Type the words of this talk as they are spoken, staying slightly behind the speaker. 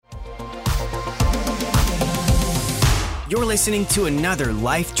You're listening to another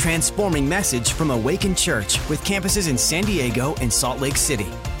life-transforming message from Awaken Church with campuses in San Diego and Salt Lake City.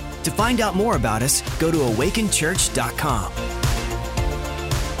 To find out more about us, go to awakenchurch.com.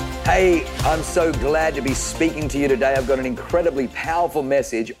 Hey, I'm so glad to be speaking to you today. I've got an incredibly powerful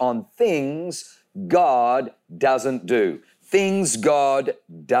message on things God doesn't do. Things God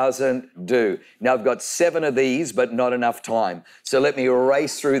doesn't do. Now, I've got 7 of these, but not enough time. So let me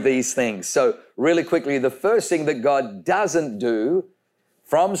race through these things. So really quickly, the first thing that God doesn't do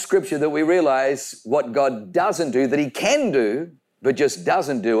from Scripture that we realize what God doesn't do, that He can do, but just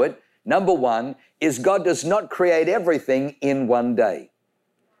doesn't do it. Number 1 is God does not create everything in one day.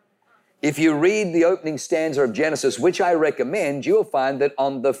 If you read the opening stanza of Genesis, which I recommend, you'll find that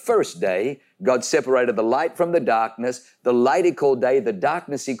on the first day, God separated the light from the darkness. The light He called day, the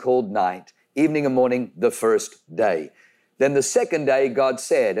darkness He called night. Evening and morning, the first day. Then the second day, God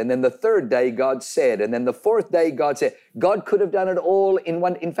said. And then the third day, God said. And then the fourth day, God said. God could have done it all in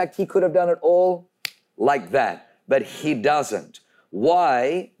one. In fact, He could have done it all like that. But He doesn't.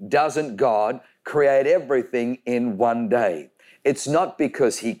 Why doesn't God create everything in one day? It's not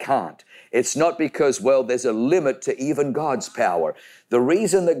because He can't. It's not because, well, there's a limit to even God's power. The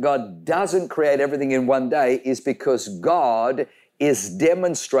reason that God doesn't create everything in one day is because God is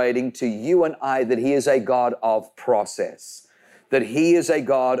demonstrating to you and I that He is a God of process, that He is a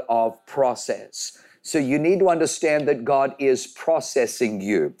God of process. So you need to understand that God is processing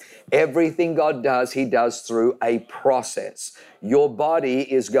you. Everything God does, He does through a process. Your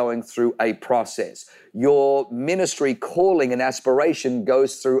body is going through a process. Your ministry, calling, and aspiration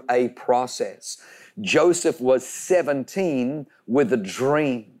goes through a process. Joseph was 17 with a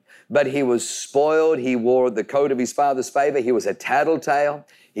dream, but he was spoiled. He wore the coat of his father's favor. He was a tattletale.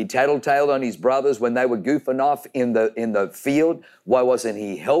 He tattletaled on his brothers when they were goofing off in the field. Why wasn't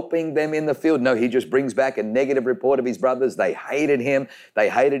he helping them in the field? No, he just brings back a negative report of his brothers. They hated him. They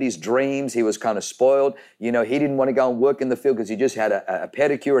hated his dreams. He was kind of spoiled. You know, he didn't want to go and work in the field because he just had a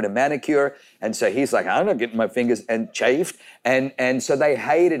pedicure and a manicure. And so he's like, I'm not getting my fingers and chafed. And so they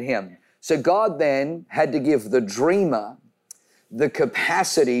hated him. So God then had to give the dreamer the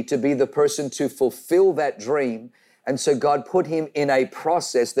capacity to be the person to fulfill that dream. And so God put him in a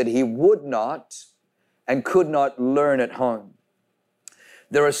process that he would not and could not learn at home.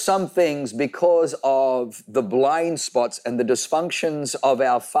 There are some things, because of the blind spots and the dysfunctions of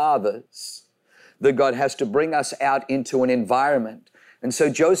our fathers, that God has to bring us out into an environment. And so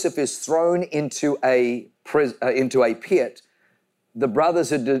Joseph is thrown into a pit. The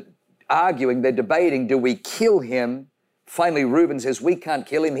brothers are arguing, they're debating, do we kill him? Finally, Reuben says, we can't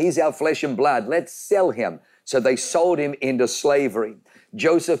kill him. He's our flesh and blood. Let's sell him. So they sold him into slavery.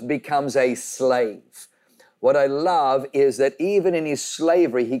 Joseph becomes a slave. What I love is that even in his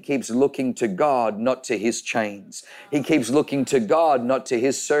slavery, he keeps looking to God, not to his chains. He keeps looking to God, not to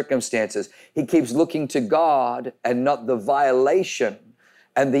his circumstances. He keeps looking to God and not the violation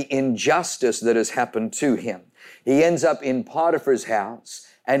and the injustice that has happened to him. He ends up in Potiphar's house,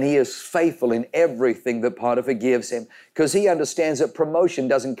 and he is faithful in everything that Potiphar gives him, because he understands that promotion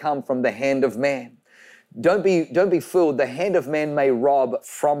doesn't come from the hand of man. Don't be fooled. The hand of man may rob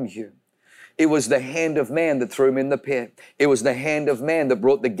from you. It was the hand of man that threw him in the pit. It was the hand of man that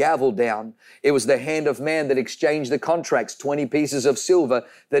brought the gavel down. It was the hand of man that exchanged the contracts, 20 pieces of silver,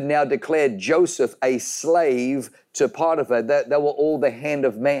 that now declared Joseph a slave to Potiphar. That were all the hand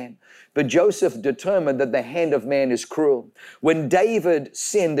of man. But Joseph determined that the hand of man is cruel. When David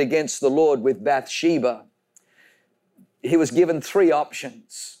sinned against the Lord with Bathsheba, he was given 3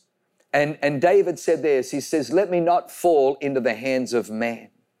 options. And David said this, he says, let me not fall into the hands of man.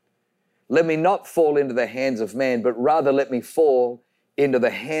 Let me not fall into the hands of man, but rather let me fall into the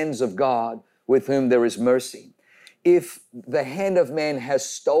hands of God, with whom there is mercy. If the hand of man has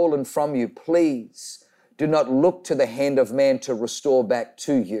stolen from you, please do not look to the hand of man to restore back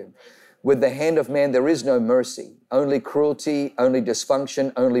to you. With the hand of man, there is no mercy, only cruelty, only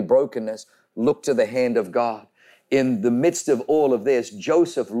dysfunction, only brokenness. Look to the hand of God. In the midst of all of this,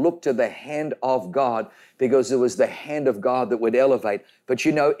 Joseph looked to the hand of God, because it was the hand of God that would elevate. But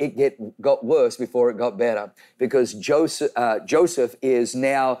you know, it got worse before it got better, because Joseph is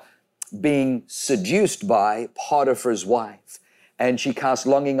now being seduced by Potiphar's wife. And she cast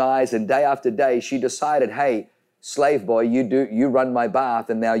longing eyes, and day after day she decided, hey, slave boy, you run my bath,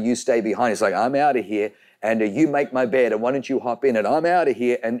 and now you stay behind. It's like, I'm out of here. And you make my bed, and why don't you hop in, and I'm out of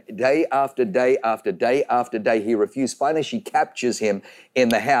here. And day after day after day after day, he refused. Finally, she captures him in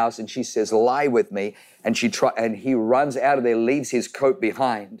the house, and she says, lie with me. And he runs out of there, leaves his coat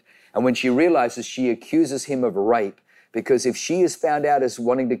behind. And when she realizes, she accuses him of rape. Because if she is found out as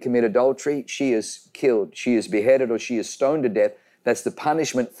wanting to commit adultery, she is killed, she is beheaded, or she is stoned to death. That's the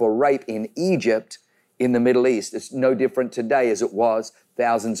punishment for rape in Egypt, in the Middle East. It's no different today as it was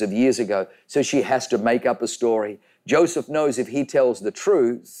thousands of years ago. So she has to make up a story. Joseph knows if he tells the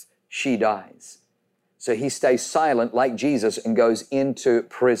truth, she dies. So he stays silent like Jesus and goes into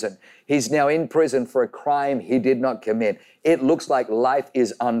prison. He's now in prison for a crime he did not commit. It looks like life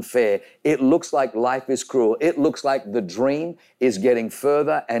is unfair. It looks like life is cruel. It looks like the dream is getting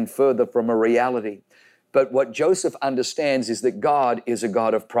further and further from a reality. But what Joseph understands is that God is a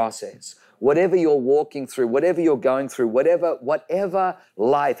God of process. Whatever you're walking through, whatever you're going through, whatever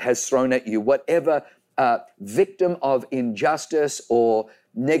life has thrown at you, whatever victim of injustice or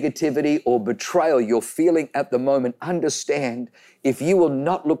negativity or betrayal you're feeling at the moment, understand, if you will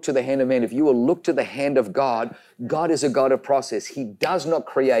not look to the hand of man, if you will look to the hand of God, God is a God of process. He does not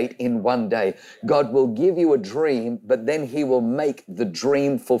create in one day. God will give you a dream, but then he will make the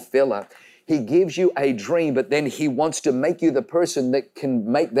dream fulfiller. He gives you a dream, but then he wants to make you the person that can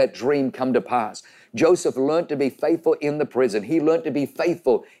make that dream come to pass. Joseph learned to be faithful in the prison. He learned to be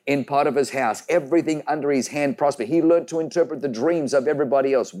faithful in part of his house. Everything under his hand prospered. He learned to interpret the dreams of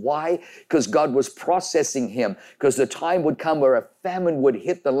everybody else. Why? Because God was processing him. Because the time would come where a famine would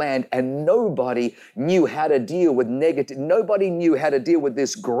hit the land and nobody knew how to deal with negative. Nobody knew how to deal with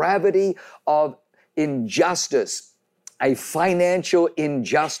this gravity of injustice. A financial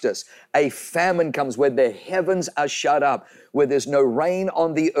injustice, a famine comes where the heavens are shut up, where there's no rain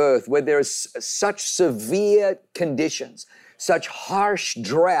on the earth, where there's such severe conditions, such harsh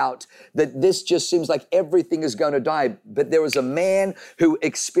drought that this just seems like everything is going to die. But there was a man who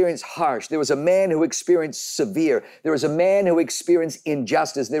experienced harsh. There was a man who experienced severe. There was a man who experienced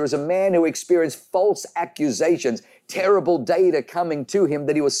injustice. There was a man who experienced false accusations, terrible data coming to him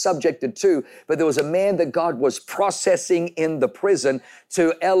that he was subjected to. But there was a man that God was processing in the prison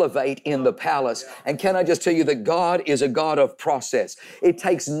to elevate in the palace. And can I just tell you that God is a God of process? It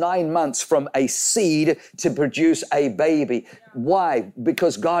takes 9 months from a seed to produce a baby. Why?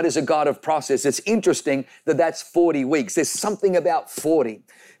 Because God is a God of process. It's interesting that that's 40 weeks. There's something about 40.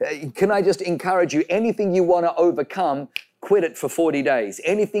 Can I just encourage you, anything you want to overcome, quit it for 40 days.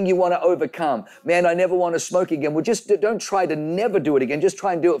 Anything you want to overcome. Man, I never want to smoke again. Well, just don't try to never do it again. Just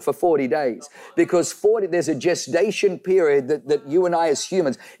try and do it for 40 days. Because there's a gestation period that you and I as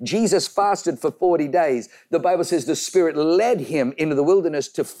humans, Jesus fasted for 40 days. The Bible says the Spirit led him into the wilderness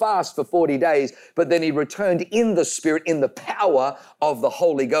to fast for 40 days, but then he returned in the Spirit, in the power of the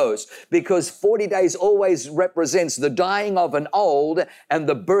Holy Ghost. Because 40 days always represents the dying of an old and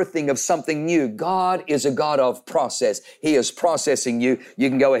the birthing of something new. God is a God of process. He is processing you. You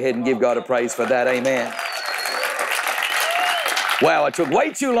can go ahead and give God a praise for that. Amen. Wow, I took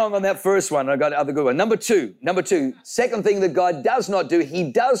way too long on that first one. I got another good one. Number two, second thing that God does not do, he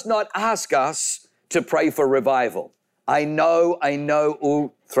does not ask us to pray for revival. I know.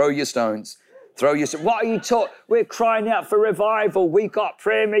 Ooh, throw your stones. What are you talking? We're crying out for revival. We got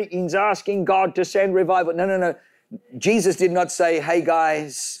prayer meetings asking God to send revival. No. Jesus did not say, hey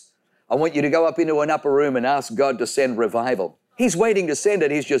guys, I want you to go up into an upper room and ask God to send revival. He's waiting to send it.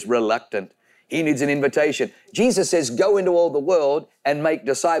 He's just reluctant. He needs an invitation. Jesus says, go into all the world and make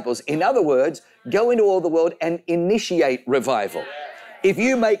disciples. In other words, go into all the world and initiate revival. If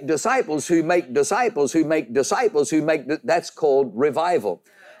you make disciples who make disciples who make disciples that's called revival.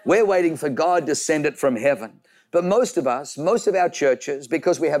 We're waiting for God to send it from heaven. But most of our churches,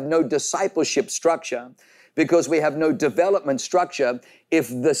 because we have no discipleship structure, because we have no development structure, if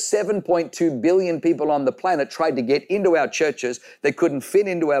the 7.2 billion people on the planet tried to get into our churches, they couldn't fit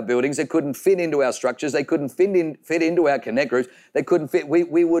into our buildings, they couldn't fit into our structures, they couldn't fit into our connect groups,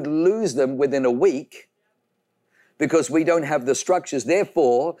 we would lose them within a week because we don't have the structures.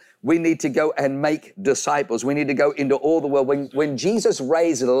 Therefore, we need to go and make disciples. We need to go into all the world. When Jesus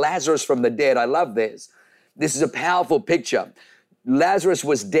raised Lazarus from the dead, I love this. This is a powerful picture. Lazarus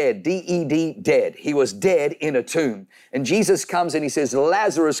was dead, D-E-D, dead. He was dead in a tomb. And Jesus comes and he says,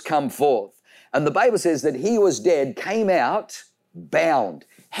 Lazarus, come forth. And the Bible says that he was dead, came out, bound,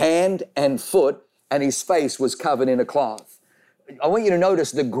 hand and foot, and his face was covered in a cloth. I want you to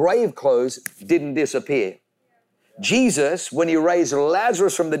notice the grave clothes didn't disappear. Jesus, when he raised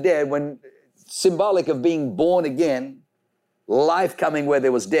Lazarus from the dead, when symbolic of being born again, life coming where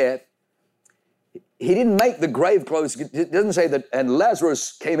there was death, he didn't make the grave clothes. It doesn't say that, and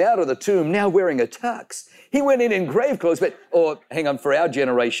Lazarus came out of the tomb now wearing a tux. He went in grave clothes, for our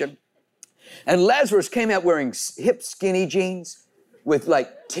generation. And Lazarus came out wearing hip skinny jeans with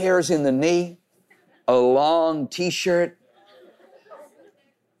like tears in the knee, a long t-shirt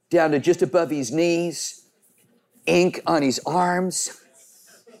down to just above his knees, ink on his arms,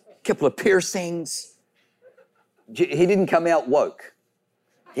 a couple of piercings. He didn't come out woke.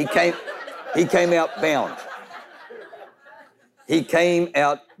 He came out bound. He came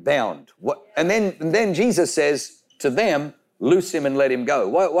out bound. And then Jesus says to them, loose him and let him go.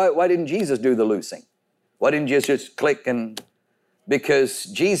 Why didn't Jesus do the loosing? Why didn't Jesus just click and... Because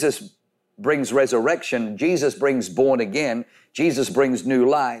Jesus brings resurrection. Jesus brings born again. Jesus brings new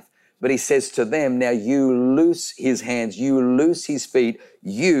life. But he says to them, now you loose his hands, you loose his feet,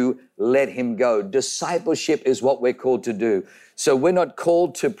 you let him go. Discipleship is what we're called to do. So we're not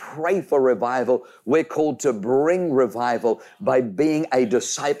called to pray for revival. We're called to bring revival by being a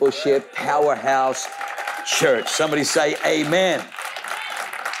discipleship powerhouse church. Somebody say amen.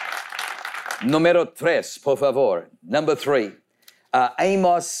 Número tres, por favor. Number 3.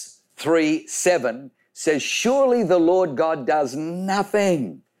 Amos 3:7 says, surely the Lord God does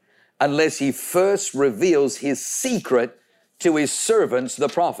nothing unless he first reveals his secret to his servants, the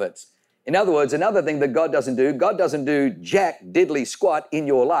prophets. In other words, another thing that God doesn't do jack diddly squat in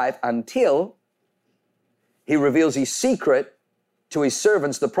your life until he reveals his secret to his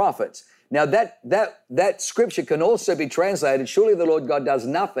servants, the prophets. Now that scripture can also be translated, surely the Lord God does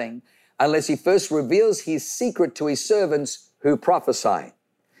nothing unless he first reveals his secret to his servants who prophesy.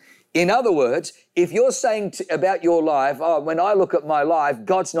 In other words, if you're saying about your life, oh, when I look at my life,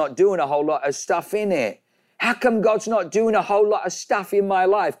 God's not doing a whole lot of stuff in it. How come God's not doing a whole lot of stuff in my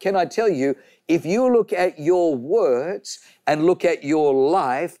life? Can I tell you, if you look at your words and look at your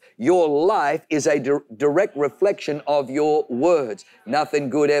life is a direct reflection of your words. Nothing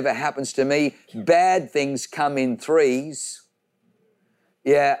good ever happens to me. Bad things come in threes.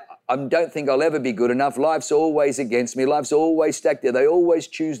 Yeah, I don't think I'll ever be good enough. Life's always against me. Life's always stacked there. They always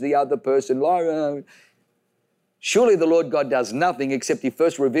choose the other person. Surely the Lord God does nothing except he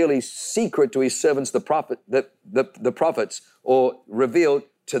first reveal his secret to his servants, the prophets, or reveal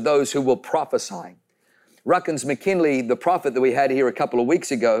to those who will prophesy. Ruckins McKinley, the prophet that we had here a couple of weeks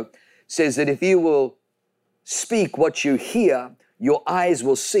ago, says that if you will speak what you hear, your eyes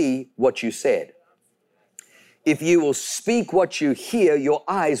will see what you said. If you will speak what you hear, your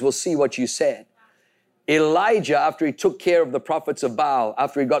eyes will see what you said. Elijah, after he took care of the prophets of Baal,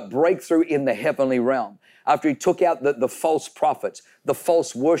 after he got breakthrough in the heavenly realm, after he took out the false prophets, the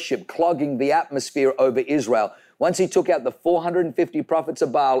false worship, clogging the atmosphere over Israel, once he took out the 450 prophets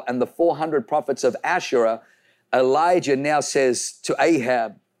of Baal and the 400 prophets of Asherah, Elijah now says to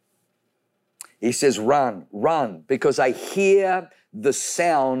Ahab, he says, run, because I hear the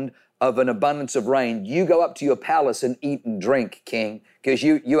sound of an abundance of rain. You go up to your palace and eat and drink, king, because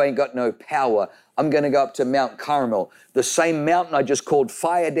you ain't got no power. I'm going to go up to Mount Carmel. The same mountain I just called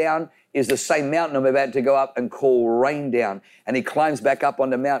fire down is the same mountain I'm about to go up and call rain down. And he climbs back up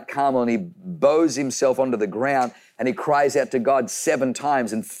onto Mount Carmel and he bows himself onto the ground and he cries out to God 7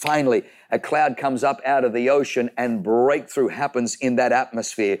 times. And finally, a cloud comes up out of the ocean and breakthrough happens in that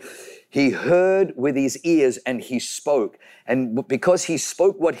atmosphere. He heard with his ears and he spoke. And because he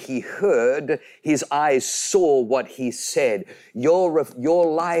spoke what he heard, his eyes saw what he said. Your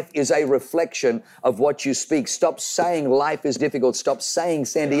life is a reflection of what you speak. Stop saying life is difficult. Stop saying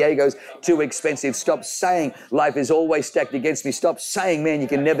San Diego's too expensive. Stop saying life is always stacked against me. Stop saying, man, you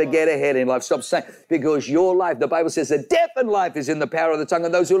can never get ahead in life. Stop saying, because your life, the Bible says that death and life is in the power of the tongue,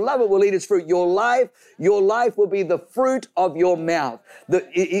 and those who love it will eat its fruit. Your life will be the fruit of your mouth.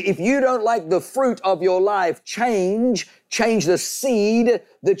 If you don't like the fruit of your life, change the seed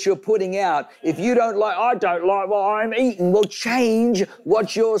that you're putting out. If you don't like, I don't like what I'm eating, well, change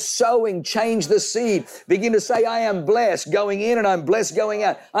what you're sowing. Change the seed. Begin to say, I am blessed going in and I'm blessed going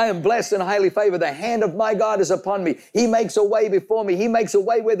out. I am blessed and highly favored. The hand of my God is upon me. He makes a way before me. He makes a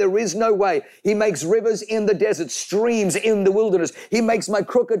way where there is no way. He makes rivers in the desert, streams in the wilderness. He makes my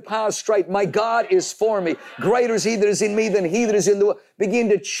crooked paths straight. My God is for me. Greater is he that is in me than he that is in the world. Begin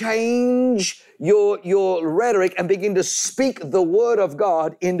to change your rhetoric and begin to speak the word of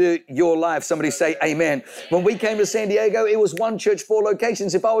God into your life. Somebody say amen. When we came to San Diego, it was 1 church, 4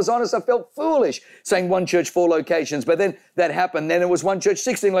 locations. If I was honest, I felt foolish saying 1 church, 4 locations. But then that happened. Then it was 1 church,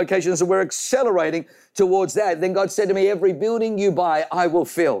 16 locations, and we're accelerating towards that. Then God said to me, every building you buy, I will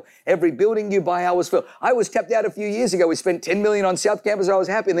fill. Every building you buy, I will fill. I was tapped out a few years ago. We spent $10 million on South Campus. I was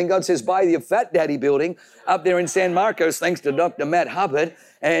happy. And then God says, buy the Fat Daddy building up there in San Marcos, thanks to Dr. Matt Hubbard.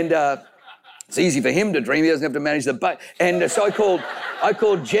 And it's easy for him to dream. He doesn't have to manage the budget. And so I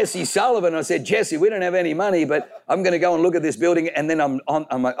called Jesse Sullivan. I said, Jesse, we don't have any money, but I'm going to go and look at this building. And then I'm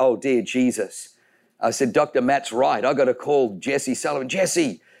like, oh, dear Jesus. I said, Dr. Matt's right. I got to call Jesse Sullivan.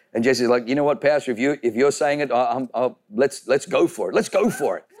 Jesse. And Jesse's like, you know what, Pastor, if you're saying it, let's go for it. Let's go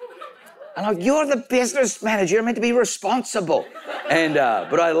for it. I'm like, you're the business manager. You're meant to be responsible. And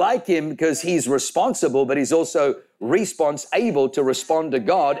but I like him because he's responsible, but he's also able to respond to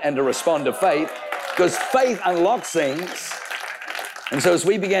God and to respond to faith, because faith unlocks things. And so as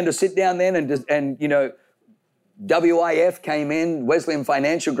we began to sit down then and you know, WIF came in, Wesleyan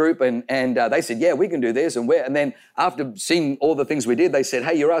Financial Group, and they said, yeah, we can do this. And then after seeing all the things we did, they said,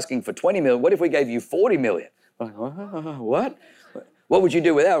 hey, you're asking for 20 million. What if we gave you 40 million? I'm like, what? What would you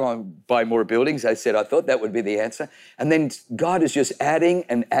do with that? I'll buy more buildings. I said, I thought that would be the answer. And then God is just adding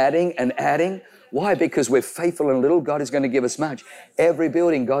and adding and adding. Why? Because we're faithful in little, God is going to give us much. Every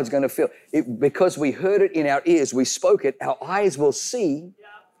building, God's going to fill. Because we heard it in our ears, we spoke it, our eyes will see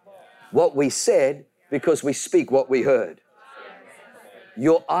what we said because we speak what we heard.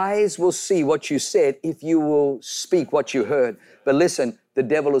 Your eyes will see what you said if you will speak what you heard. But listen, the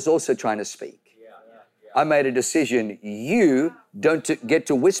devil is also trying to speak. I made a decision. You don't get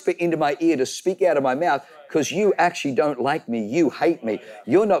to whisper into my ear to speak out of my mouth, because you actually don't like me. You hate me.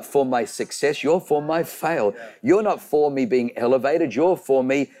 You're not for my success. You're for my fail. You're not for me being elevated. You're for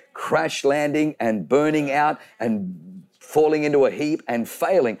me crash landing and burning out and falling into a heap and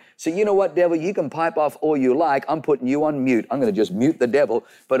failing. So you know what, devil? You can pipe off all you like. I'm putting you on mute. I'm going to just mute the devil,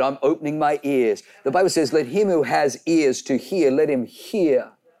 but I'm opening my ears. The Bible says, let him who has ears to hear, let him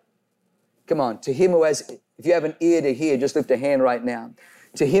hear. Come on, to him who has, if you have an ear to hear, just lift a hand right now.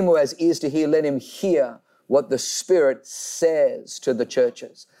 To him who has ears to hear, let him hear what the Spirit says to the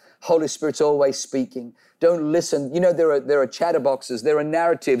churches. Holy Spirit's always speaking. Don't listen. You know, there are chatterboxes, there are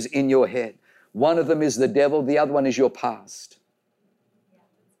narratives in your head. One of them is the devil, the other one is your past.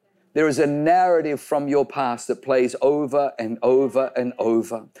 There is a narrative from your past that plays over and over and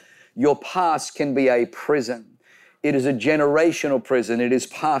over. Your past can be a prison. It is a generational prison. It is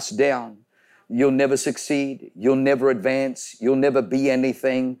passed down. You'll never succeed. You'll never advance. You'll never be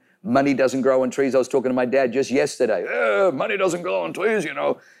anything. Money doesn't grow on trees. I was talking to my dad just yesterday. Money doesn't grow on trees, you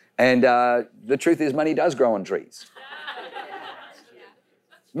know. And the truth is, money does grow on trees.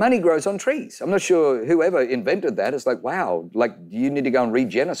 Money grows on trees. I'm not sure whoever invented that. It's like, wow, like you need to go and read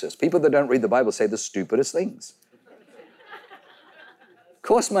Genesis. People that don't read the Bible say the stupidest things. Of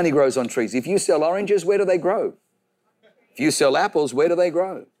course money grows on trees. If you sell oranges, where do they grow? If you sell apples, where do they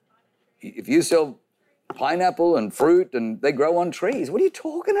grow? If you sell pineapple and fruit, and they grow on trees. What are you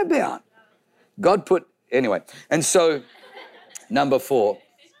talking about? God put, anyway. And so, number four,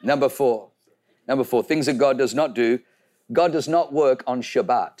 things that God does not do. God does not work on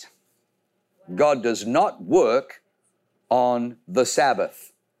Shabbat. God does not work on the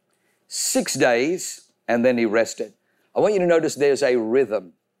Sabbath. 6 days, and then he rested. I want you to notice there's a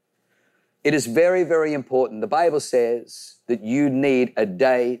rhythm. It is very, very important. The Bible says that you need a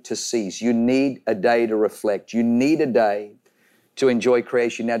day to cease. You need a day to reflect. You need a day to enjoy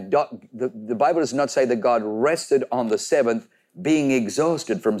creation. Now, the Bible does not say that God rested on the seventh, being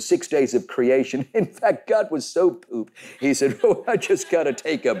exhausted from 6 days of creation. In fact, God was so pooped. He said, oh, I just got to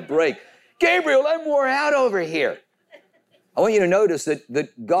take a break. Gabriel, I'm wore out over here. I want you to notice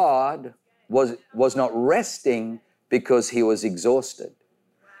that God was not resting because he was exhausted.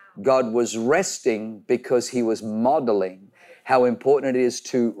 God was resting because he was modeling how important it is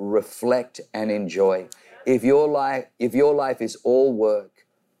to reflect and enjoy. If your life is all work,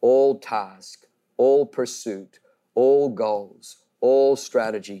 all task, all pursuit, all goals, all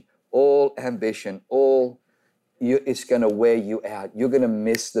strategy, all ambition, it's going to wear you out. You're going to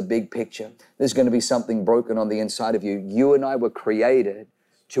miss the big picture. There's going to be something broken on the inside of you. You and I were created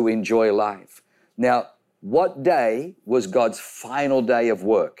to enjoy life. Now, what day was God's final day of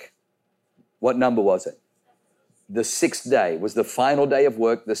work? What number was it? The 6th day was the final day of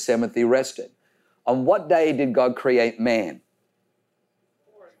work. The 7th he rested. On what day did God create man?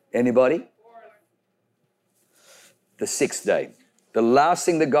 Anybody? The 6th day. The last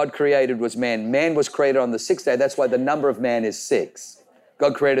thing that God created was man. Man was created on the 6th day. That's why the number of man is 6.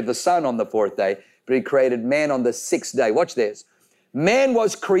 God created the sun on the 4th day, but he created man on the 6th day. Watch this. Man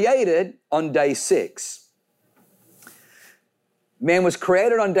was created on day 6. Man was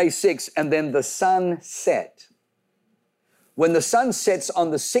created on day 6, and then the sun set. When the sun sets on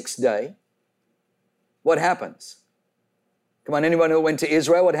the 6th day, what happens? Come on, anyone who went to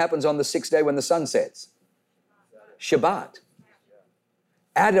Israel, what happens on the 6th day when the sun sets? Shabbat.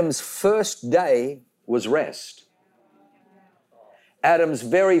 Adam's first day was rest. Adam's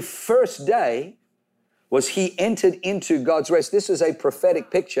very first day was he entered into God's rest. This is a prophetic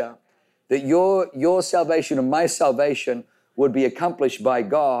picture that your salvation and my salvation would be accomplished by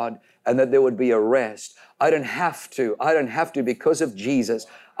God, and that there would be a rest. I don't have to because of Jesus.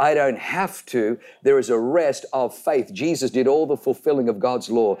 I don't have to. There is a rest of faith. Jesus did all the fulfilling of God's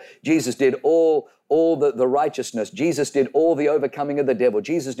law. Jesus did all the righteousness. Jesus did all the overcoming of the devil.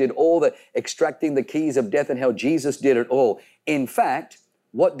 Jesus did all the extracting the keys of death and hell. Jesus did it all. In fact,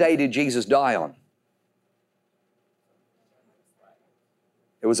 what day did Jesus die on?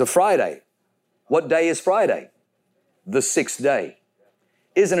 It was a Friday. What day is Friday? The sixth day.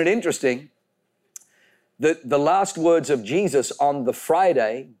 Isn't it interesting that the last words of Jesus on the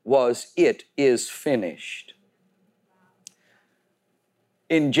Friday was, "It is finished."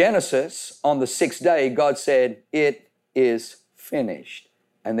 In Genesis, on the sixth day, God said, "It is finished."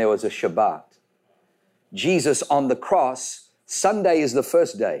 And there was a Shabbat. Jesus on the cross, Sunday is the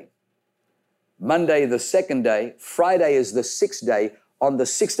first day, Monday the second day, Friday is the sixth day. On the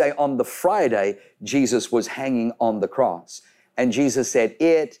sixth day, on the Friday, Jesus was hanging on the cross. And Jesus said,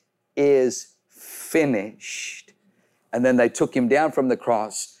 "It is finished." And then they took him down from the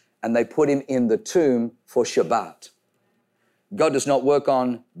cross and they put him in the tomb for Shabbat. God does not work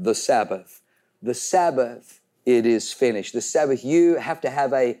on the Sabbath. The Sabbath, it is finished. The Sabbath, you have to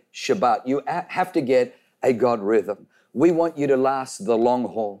have a Shabbat. You have to get a God rhythm. We want you to last the long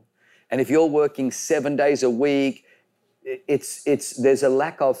haul. And if you're working 7 days a week, there's a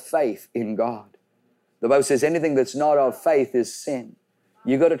lack of faith in God. The Bible says anything that's not of faith is sin.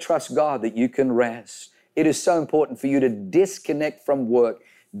 You got to trust God that you can rest. It is so important for you to disconnect from work,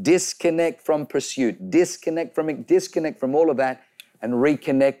 disconnect from pursuit, disconnect from all of that and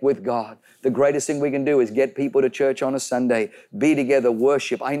reconnect with God. The greatest thing we can do is get people to church on a Sunday, be together,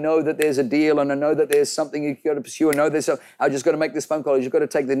 worship. I know that there's a deal and I know that there's something you've got to pursue. I know I just got to make this phone call. You've got to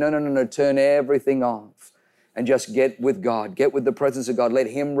take no, turn everything off and just get with God. Get with the presence of God. Let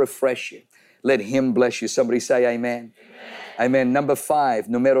Him refresh you. Let Him bless you. Somebody say amen. Amen. Number 5,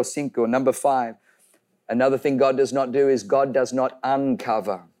 numero 5. Number 5. Another thing God does not do is God does not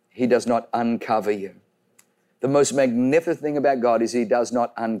uncover. He does not uncover you. The most magnificent thing about God is He does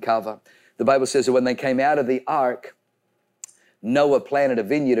not uncover. The Bible says that when they came out of the ark, Noah planted a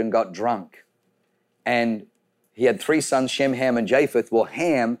vineyard and got drunk. And he had 3 sons, Shem, Ham, and Japheth. Well,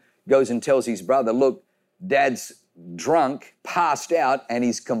 Ham goes and tells his brother, "Look, Dad's drunk, passed out, and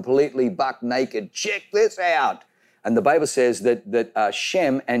he's completely buck naked. Check this out." And the Bible says that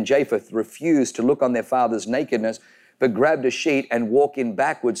Shem and Japheth refused to look on their father's nakedness, but grabbed a sheet and walked in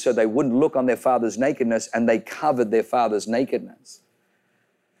backwards so they wouldn't look on their father's nakedness, and they covered their father's nakedness.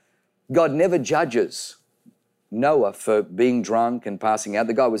 God never judges Noah for being drunk and passing out.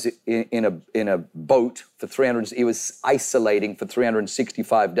 The guy was in a boat for he was isolating for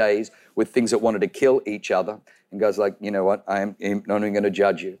 365 days with things that wanted to kill each other. And God's like, "You know what? I'm not even going to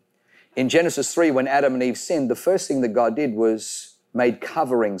judge you." In Genesis 3, when Adam and Eve sinned, the first thing that God did was made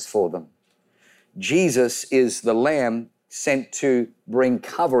coverings for them. Jesus is the Lamb sent to bring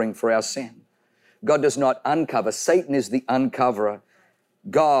covering for our sin. God does not uncover. Satan is the uncoverer.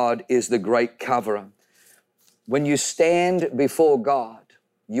 God is the great coverer. When you stand before God,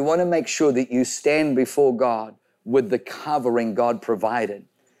 you want to make sure that you stand before God with the covering God provided.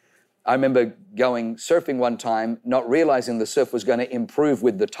 I remember going surfing one time, not realizing the surf was going to improve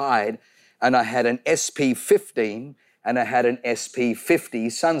with the tide, and I had an SP15 and I had an SP50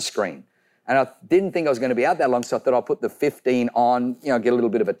 sunscreen. And I didn't think I was going to be out that long, so I thought I'll put the 15 on, get a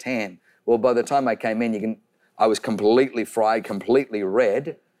little bit of a tan. Well, by the time I came in, I was completely fried, completely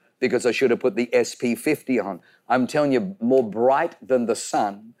red, because I should have put the SP50 on. I'm telling you, more bright than the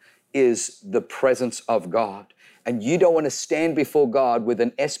sun is the presence of God. And you don't want to stand before God with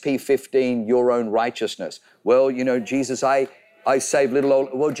an SP15, your own righteousness. Well, Jesus, I saved little old,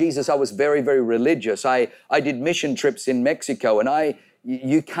 well, Jesus, I was very, very religious. I did mission trips in Mexico, and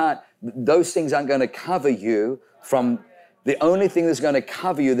you can't, those things aren't going to cover you from, the only thing that's going to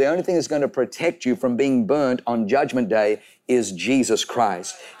cover you, the only thing that's going to protect you from being burnt on Judgment Day is Jesus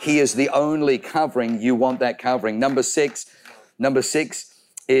Christ. He is the only covering. You want that covering. Number 6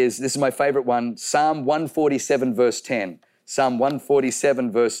 is, this is my favorite one, Psalm 147 verse 10. Psalm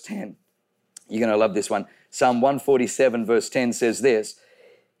 147 verse 10. You're going to love this one. Psalm 147 verse 10 says this: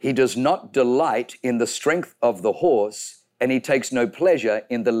 "He does not delight in the strength of the horse, and he takes no pleasure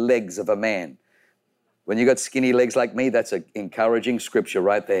in the legs of a man." When you got skinny legs like me, that's an encouraging scripture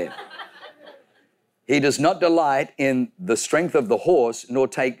right there. "He does not delight in the strength of the horse, nor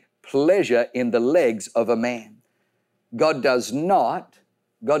take pleasure in the legs of a man." God does not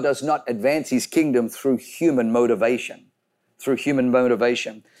advance His kingdom through human motivation.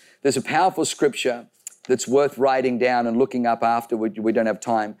 There's a powerful scripture that's worth writing down and looking up after. We don't have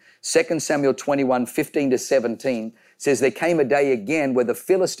time. 2 Samuel 21, 15 to 17 says, "There came a day again where the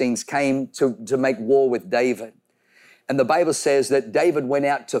Philistines came to make war with David. And the Bible says that David went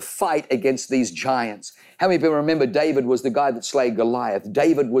out to fight against these giants. How many people remember David was the guy that slayed Goliath?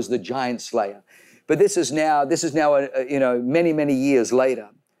 David was the giant slayer. But this is now many, many years later.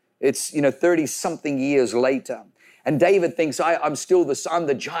 It's, 30-something years later. And David thinks, I'm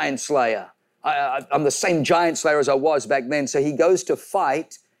the giant slayer. I'm the same giant slayer as I was back then. So he goes to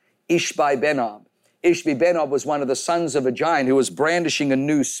fight Ishbi-Benob. Ishbi-Benob was one of the sons of a giant who was brandishing a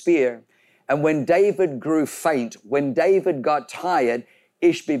new spear. And when David grew faint, when David got tired,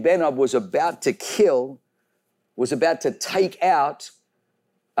 Ishbi-Benob was about to take out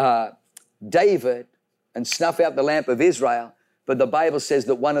David and snuff out the lamp of Israel. But the Bible says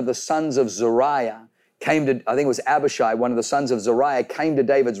that one of the sons of Zeruiah came to, I think it was Abishai, one of the sons of Zeruiah, came to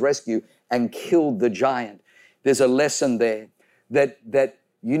David's rescue and killed the giant. There's a lesson there that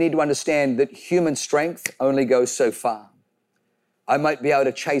you need to understand that human strength only goes so far. I might be able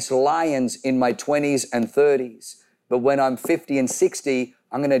to chase lions in my 20s and 30s, but when I'm 50 and 60,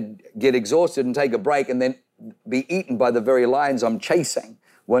 I'm going to get exhausted and take a break and then be eaten by the very lions I'm chasing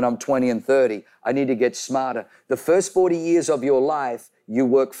when I'm 20 and 30. I need to get smarter. The first 40 years of your life, you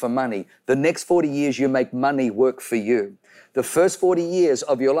work for money. The next 40 years, you make money work for you. The first 40 years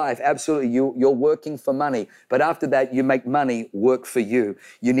of your life, absolutely, you're working for money. But after that, you make money work for you.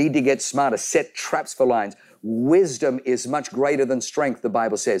 You need to get smarter. Set traps for lions. Wisdom is much greater than strength, the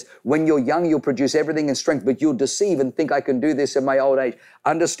Bible says. When you're young, you'll produce everything in strength, but you'll deceive and think I can do this in my old age.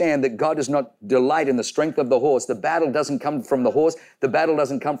 Understand that God does not delight in the strength of the horse. The battle doesn't come from the horse. The battle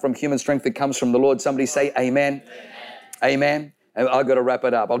doesn't come from human strength. It comes from the Lord. Somebody say amen. Amen. Amen. And I've got to wrap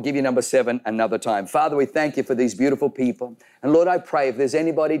it up. I'll give you number 7 another time. Father, we thank you for these beautiful people. And Lord, I pray if there's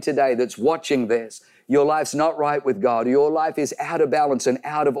anybody today that's watching this, your life's not right with God, your life is out of balance and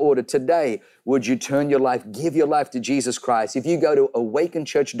out of order. Today, would you turn your life, give your life to Jesus Christ? If you go to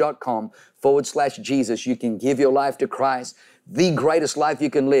awakenchurch.com/Jesus, you can give your life to Christ. The greatest life you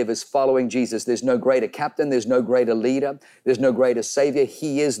can live is following Jesus. There's no greater captain. There's no greater leader. There's no greater Savior.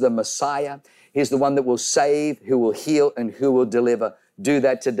 He is the Messiah. He's the one that will save, who will heal, and who will deliver. Do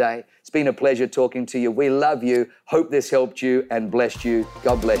that today. It's been a pleasure talking to you. We love you. Hope this helped you and blessed you.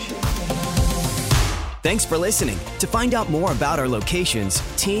 God bless you. Thanks for listening. To find out more about our locations,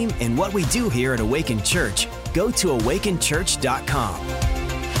 team, and what we do here at Awaken Church, go to awakenchurch.com.